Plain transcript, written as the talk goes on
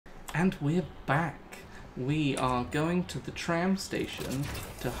And we're back. We are going to the tram station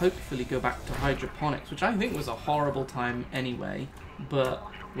to hopefully go back to hydroponics, which I think was a horrible time anyway, but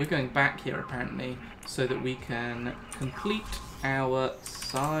we're going back here apparently so that we can complete our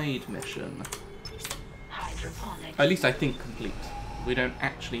side mission. At least I think complete. We don't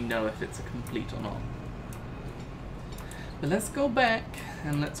actually know if it's a complete or not. But let's go back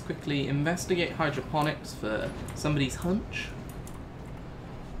and let's quickly investigate hydroponics for somebody's hunch.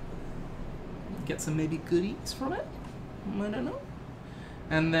 Get some maybe goodies from it? I don't know.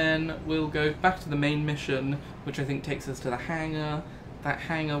 And then we'll go back to the main mission, which I think takes us to the hangar. That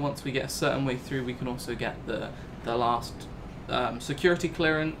hangar, once we get a certain way through, we can also get the last security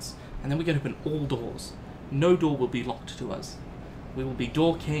clearance, and then we can open all doors. No door will be locked to us. We will be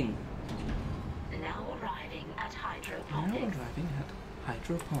door king. Now arriving at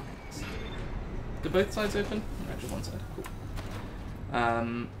hydroponics. Do both sides open? No, just one side. Cool.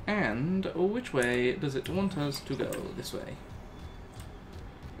 And which way does it want us to go? This way.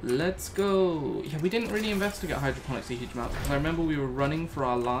 Let's go. Yeah, we didn't really investigate hydroponics a huge amount because I remember we were running for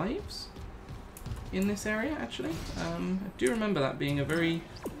our lives in this area, actually. I do remember that being a very,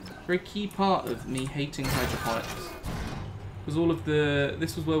 very key part of me hating hydroponics. Was all of the...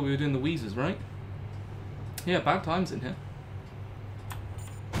 This was where we were doing the wheezers, right? Yeah, bad times in here.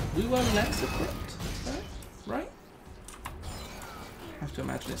 We were less equipped, right? I have to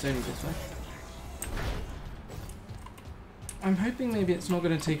imagine it's only this way. I'm hoping maybe it's not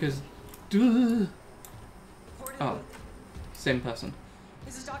going to take us... Oh, same person.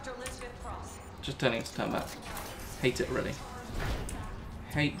 This is Dr. Elizabeth Cross. Just telling us to turn back. Hate it already.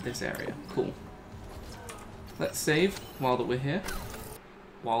 Hate this area. Cool. Let's save while that we're here.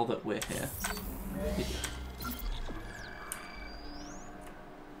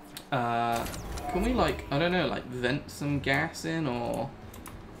 Can we, like, I don't know, like, vent some gas in or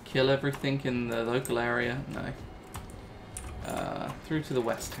kill everything in the local area? No. Through to the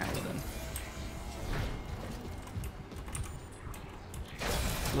west tower then.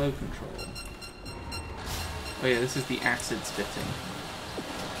 Flow control. Oh yeah, this is the acid spitting.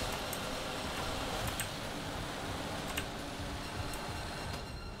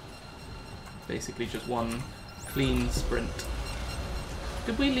 Basically just one clean sprint.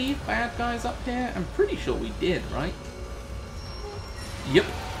 Did we leave bad guys up here? I'm pretty sure we did, right? Yep.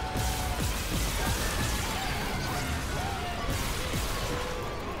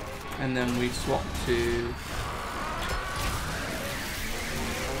 And then we swap to...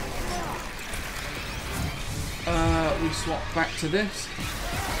 we swap back to this.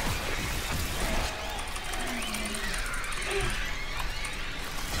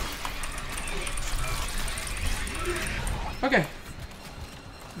 Okay.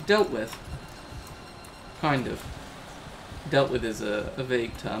 Dealt with. Kind of. Dealt with is a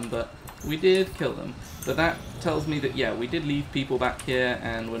vague term, but we did kill them. But that tells me that, yeah, we did leave people back here,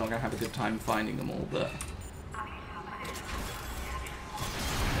 and we're not going to have a good time finding them all, but...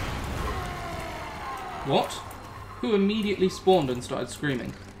 What? Who immediately spawned and started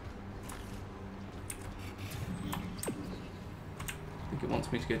screaming? I think it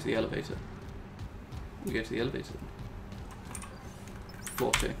wants me to go to the elevator. We go to the elevator.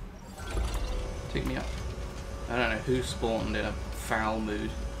 Floor 2. Take me up. I don't know who spawned in a foul mood.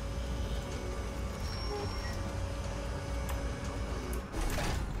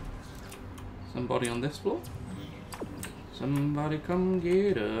 Somebody on this floor? Somebody come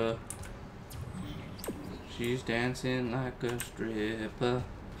get her. She's dancing like a stripper.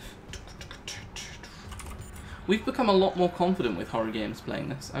 We've become a lot more confident with horror games playing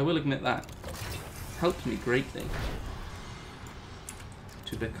this. I will admit that. Helped me greatly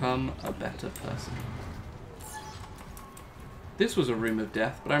to become a better person. This was a room of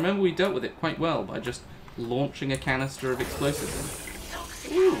death, but I remember we dealt with it quite well by just launching a canister of explosives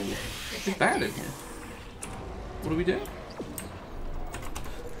in. Ooh, it's bad in here. What are we doing?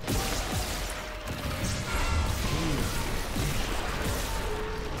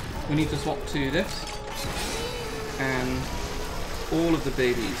 We need to swap to this, and all of the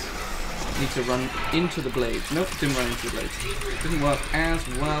babies need to run into the blades. Nope, didn't run into the blades. Didn't work as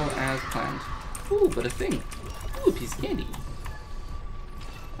well as planned. Ooh, but a thing. Ooh, a piece of candy.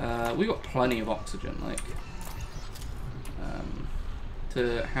 We got plenty of oxygen, like,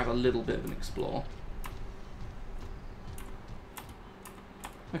 to have a little bit of an explore.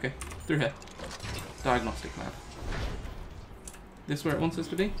 Okay, through here. Diagnostic lab. This where it wants us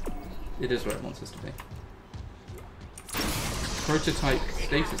to be? It is where it wants us to be. Prototype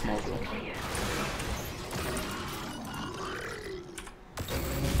stasis module.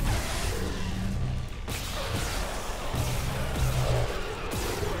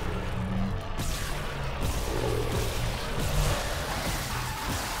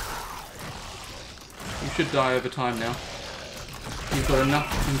 You should die over time now. You've got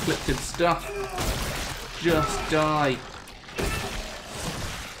enough inflicted stuff. Just die.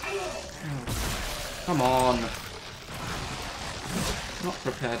 Come on. Not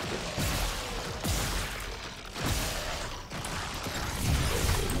prepared for that.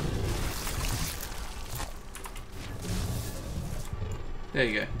 There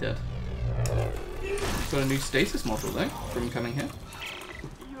you go, dead. Got a new stasis module though, from coming here.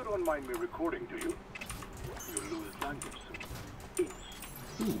 You don't mind me recording, do you? You lose language soon. It's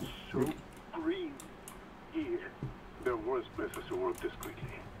Ooh, so green here. There are worse places to work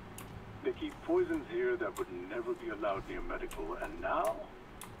discreetly. They keep poisons here that would never be allowed near medical, and now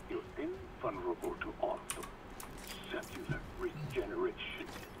you're invulnerable to all of them. Cellular regeneration.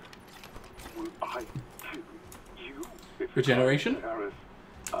 Will I kill you? If Regeneration? Harris,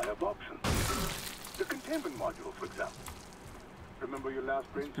 I have options. The containment module, for example. Remember your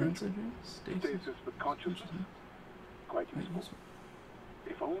last brain surgery? Stasis with consciousness? Quite useful.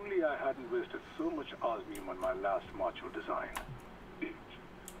 If only I hadn't wasted so much osmium on my last module design. It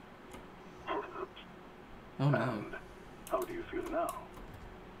hurt. Oh no. And how do you feel now?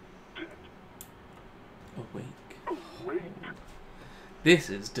 Dead. Awake. Awake? This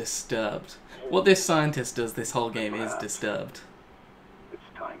is disturbed. What this scientist does this whole game is disturbed. It's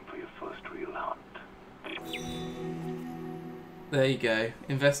time for your first real hunt. There you go.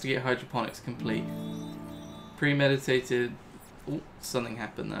 Investigate hydroponics complete. Premeditated. Oh, something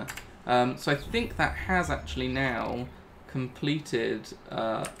happened there. So I think that has actually now completed.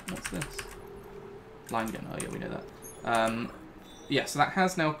 What's this? Line gun. Oh yeah, we know that. Yeah, so that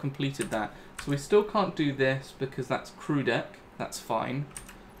has now completed that. So we still can't do this because that's crew deck. That's fine.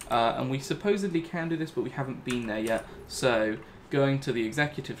 And we supposedly can do this, but we haven't been there yet. So going to the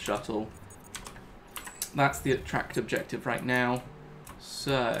executive shuttle. That's the tracked objective right now.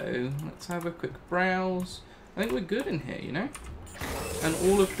 So let's have a quick browse. I think we're good in here, you know? And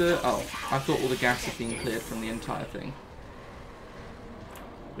all of the... Oh, I thought all the gas had been cleared from the entire thing.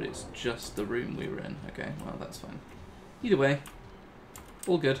 But it's just the room we were in. Okay, well, that's fine. Either way,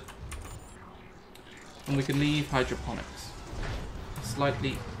 all good. And we can leave hydroponics. A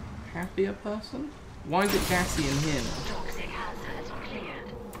slightly happier person? Why is it gassy in here now? Toxic hazard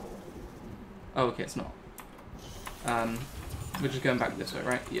cleared. Oh, okay, it's not. We're just going back this way,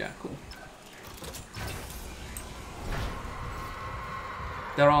 right? Yeah, cool.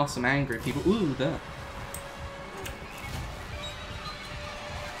 There are some angry people. Ooh, there.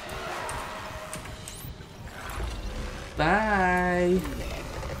 Bye.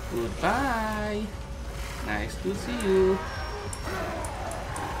 Goodbye. Nice to see you.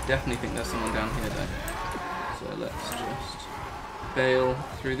 Definitely think there's someone down here though. So let's just bail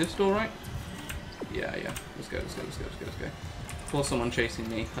through this door, right? Yeah, yeah. Let's go, let's go, let's go, let's go, let's go. Before someone chasing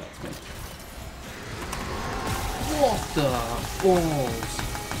me hurts me. What the balls?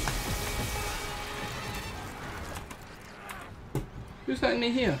 Who's hurting me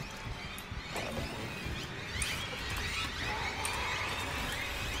here?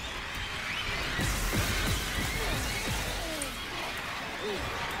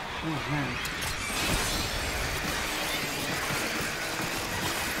 Oh man.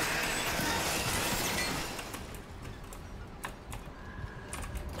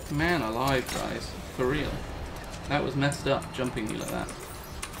 Man alive, guys. For real. That was messed up, jumping me like that.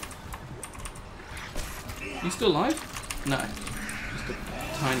 You still alive? No. Just a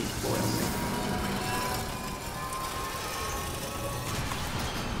tiny boy on me.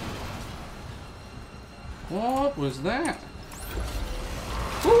 What was that?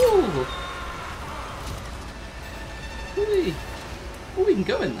 Ooh! Ooh! Oh, we can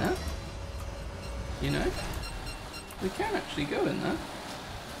go in there. You know? We can actually go in there.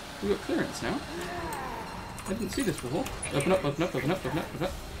 We've got clearance now. I didn't see this before. Open up, open up, open up, open up, open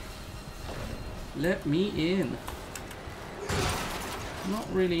up. Let me in. Not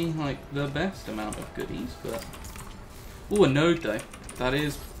really, like, the best amount of goodies, but... Ooh, a node, though. That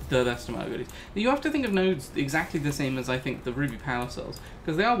is the best amount of goodies. You have to think of nodes exactly the same as, I think, the Ruby power cells,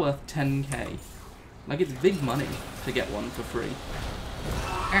 because they are worth 10k. Like, it's big money to get one for free.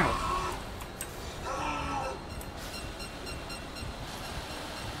 Ow.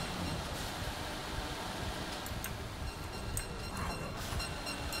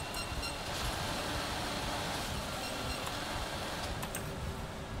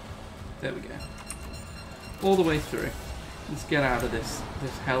 There we go. All the way through. Let's get out of this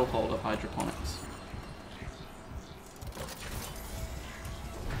hellhole of hydroponics.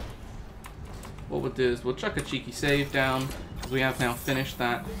 What we'll do is we'll chuck a cheeky save down, because we have now finished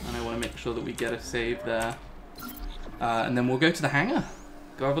that, and I want to make sure that we get a save there. And then we'll go to the hangar.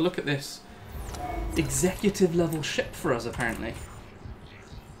 Go have a look at this executive level ship for us, apparently.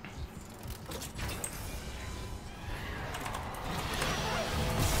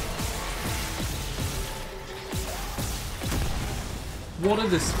 What are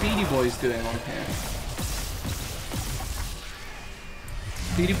the Speedy Boys doing on here?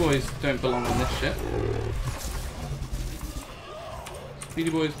 Speedy Boys don't belong on this ship. Speedy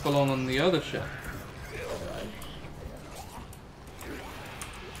Boys belong on the other ship.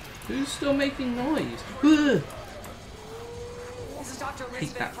 Who's still making noise? Ugh! This is Dr. Hate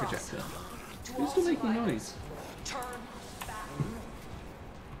Elizabeth that Frost. projector. To Who's all still making survivors, noise? Turn back.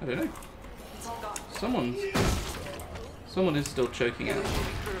 I don't know. It's all gone. Someone is still choking out.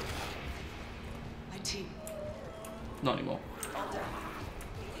 My team. Not anymore. All dead.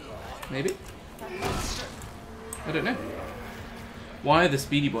 Maybe? That monster. I don't know. Why are the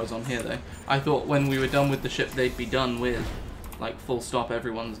Speedy Boys on here though? I thought when we were done with the ship they'd be done with. Like full stop,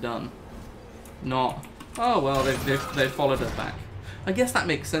 everyone's done. Not, oh well, they've followed us back. I guess that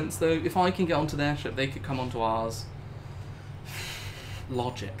makes sense though. If I can get onto their ship, they could come onto ours.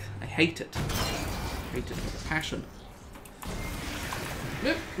 Logic. I hate it. I hate it with a passion.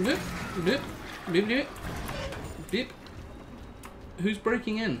 Beep, beep, beep, beep, beep, beep. Who's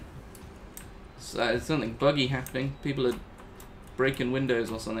breaking in? So, there's something buggy happening. People are breaking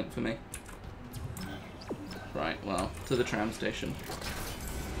windows or something for me. Right, well, to the tram station.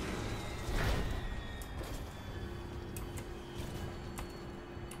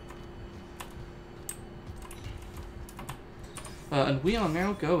 And we are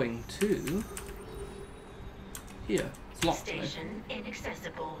now going to here. It's locked though. Station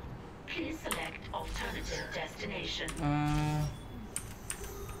inaccessible. Please select alternative destination.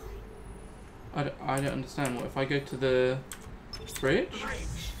 I don't understand. What if I go to the bridge?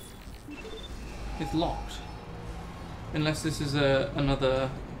 It's locked. Unless this is another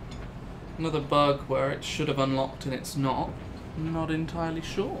bug where it should have unlocked and it's not. I'm not entirely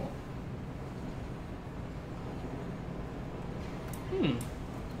sure.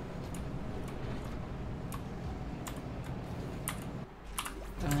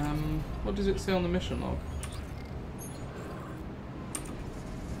 What does it say on the mission log?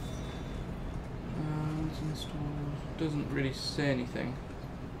 Doesn't really say anything.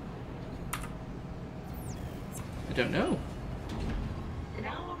 I don't know.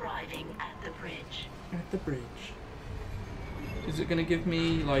 Now arriving at the bridge. At the bridge. Is it going to give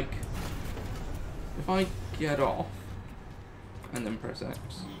me, like... If I get off... And then press X.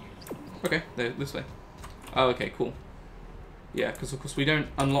 Okay, this way. Oh, okay, cool. Yeah, because of course we don't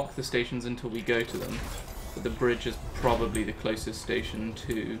unlock the stations until we go to them. But the bridge is probably the closest station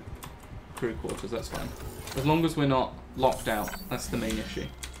to crew quarters, that's fine. As long as we're not locked out, that's the main issue.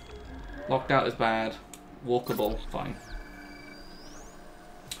 Locked out is bad. Walkable, fine.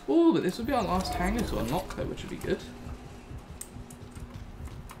 Oh, but this would be our last hangar to unlock though, which would be good.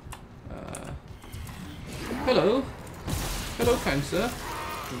 Hello. Hello, kind sir.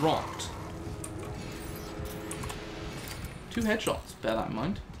 Dropped. 2 headshots, bear that in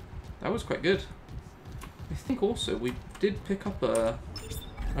mind. That was quite good. I think also we did pick up a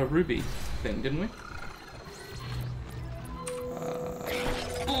ruby thing, didn't we?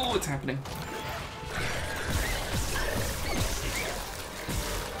 Oh, it's happening.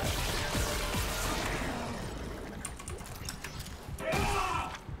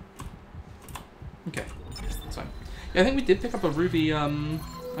 Okay, that's fine. Yeah, I think we did pick up a ruby,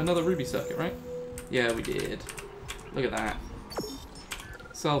 another ruby circuit, right? Yeah, we did. Look at that.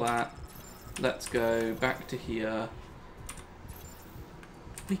 Sell that. Let's go back to here.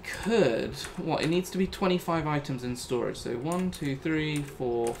 We could... What? It needs to be 25 items in storage. So 1, 2, 3,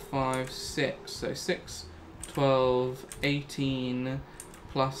 4, 5, 6. So 6, 12, 18,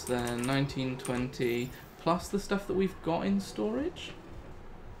 plus then 19, 20, plus the stuff that we've got in storage.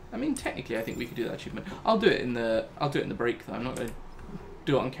 I mean, technically, I think we could do that achievement. I'll do it in the break though. I'm not going to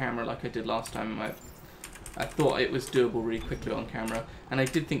do it on camera like I did last time. I thought it was doable really quickly on camera, and I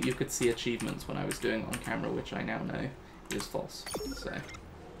did think you could see achievements when I was doing it on camera, which I now know is false. So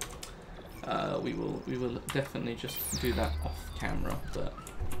we will definitely just do that off camera. But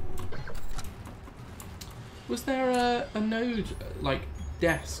was there a node like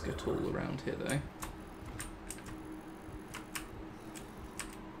desk at all around here though?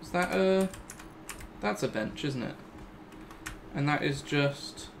 Is that that's a bench, isn't it? And that is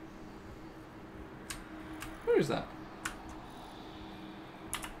just... Where is that?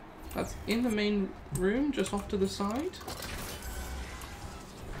 That's in the main room, just off to the side?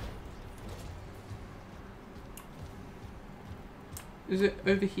 Is it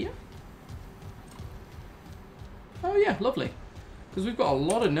over here? Oh yeah, lovely. Because we've got a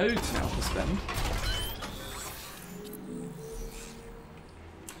lot of nodes now to spend.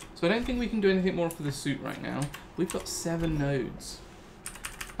 So I don't think we can do anything more for the suit right now. We've got 7 nodes.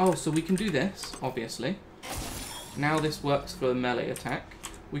 Oh, so we can do this, obviously. Now this works for a melee attack.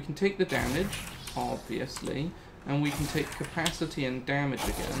 We can take the damage, obviously. And we can take capacity and damage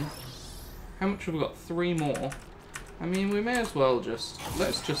again. How much have we got? 3 more. I mean, we may as well just...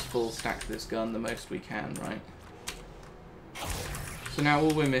 Let's just full stack this gun the most we can, right? So now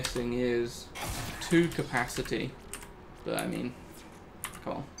all we're missing is 2 capacity. But I mean,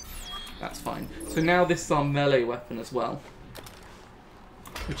 come on. That's fine. So now this is our melee weapon as well.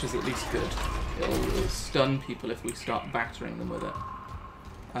 Which is at least good. It'll stun people if we start battering them with it.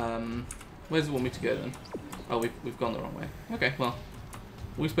 Where's it want me to go then? Oh, we've gone the wrong way. Okay, well,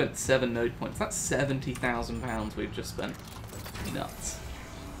 we spent 7 node points. That's £70,000 we've just spent. Nuts.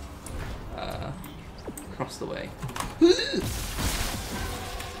 Across the way.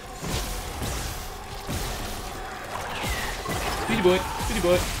 Speedy boy, speedy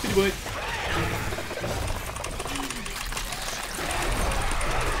boy, speedy boy.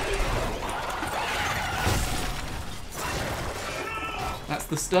 That's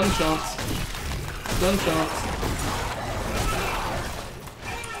the stun chance. Stun chance.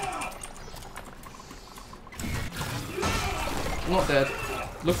 I'm not dead.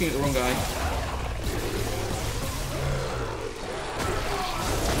 Looking at the wrong guy.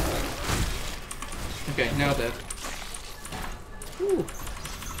 Okay, now dead. Ooh.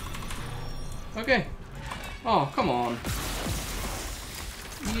 Okay. Oh, come on.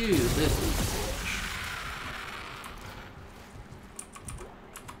 You little bitch.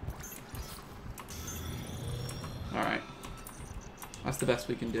 Alright. That's the best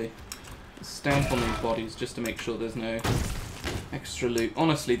we can do. Stamp on these bodies just to make sure there's no extra loot.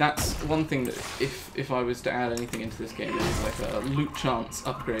 Honestly, that's one thing that if I was to add anything into this game, it's like a loot chance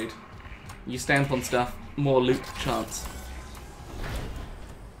upgrade. You stamp on stuff, more loot chance.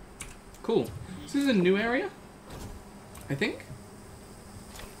 Cool. So this is a new area, I think.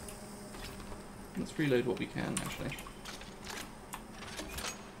 Let's reload what we can, actually.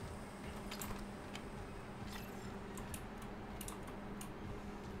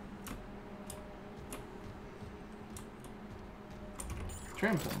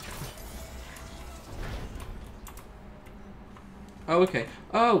 Tram tunnel. Oh, okay.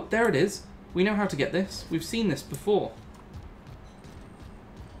 Oh, there it is. We know how to get this. We've seen this before.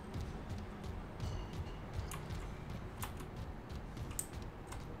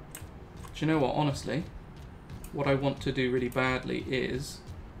 Do you know what, honestly? What I want to do really badly is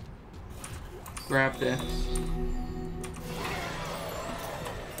grab this,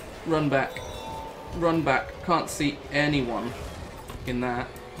 run back, can't see anyone in that.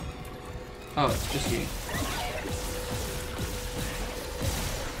 Oh, it's just you.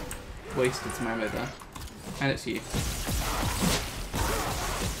 Wasted some ammo there. And it's you.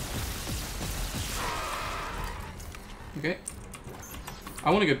 Okay. I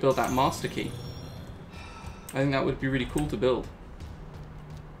want to go build that master key. I think that would be really cool to build.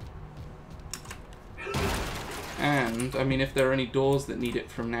 And, I mean, if there are any doors that need it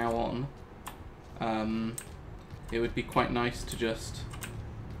from now on, it would be quite nice to just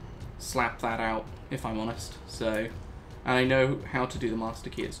slap that out, if I'm honest. So, and I know how to do the master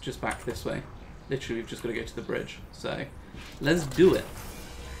key, it's just back this way. Literally, we've just got to go to the bridge. So, let's do it.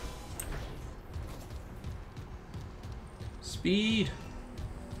 Speed!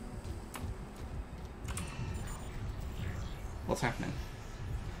 What's happening?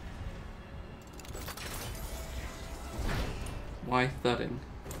 Why thudding?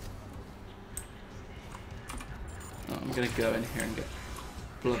 Oh, I'm gonna go in here and get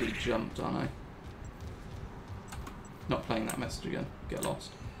bloody jumped, aren't I? Not playing that message again. Get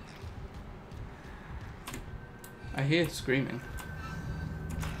lost. I hear screaming.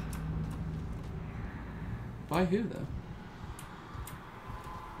 By who, though?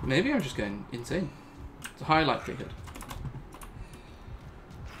 Maybe I'm just going insane. It's a high likelihood.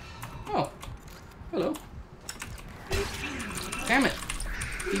 Oh. Hello. Damn it.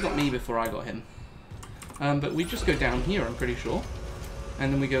 He got me before I got him. But we just go down here, I'm pretty sure.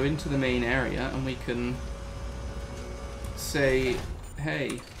 And then we go into the main area and we can say,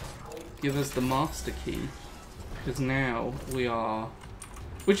 hey, give us the master key. Because now we are...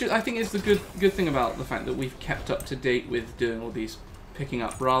 Which I think is the good thing about the fact that we've kept up to date with doing all these picking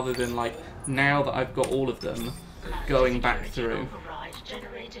up, rather than like, now that I've got all of them, going back through.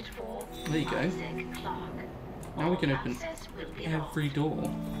 There you go. Now we can open every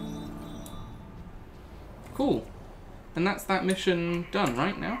door. Cool. And that's that mission done,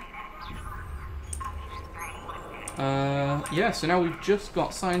 right, now? Yeah, so now we've just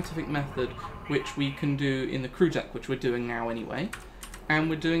got scientific method, which we can do in the crew deck, which we're doing now anyway. And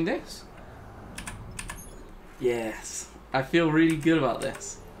we're doing this. Yes. I feel really good about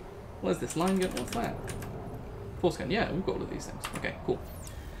this. What is this? Line gun? What's that? Force gun. Yeah, we've got all of these things. Okay, cool.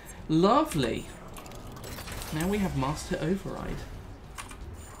 Lovely. Now we have Master Override.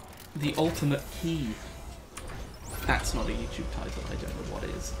 The ultimate key. That's not a YouTube title. I don't know what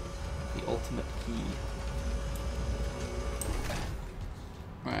is. The ultimate key.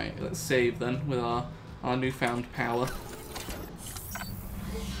 Right, let's save then with our newfound power.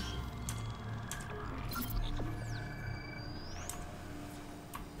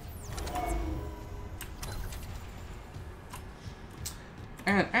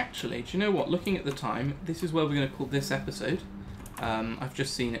 And actually, do you know what? Looking at the time, this is where we're going to call this episode. I've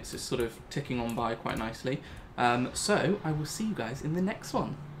just seen it's just sort of ticking on by quite nicely. So, I will see you guys in the next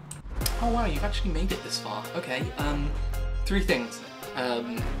one. Oh wow, you've actually made it this far. Okay, 3 things.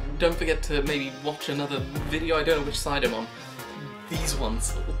 Don't forget to maybe watch another video. I don't know which side I'm on. These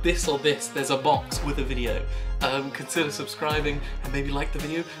ones, this or this, there's a box with a video. Consider subscribing and maybe like the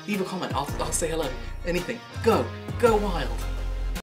video. Leave a comment, I'll say hello. Anything. Go wild.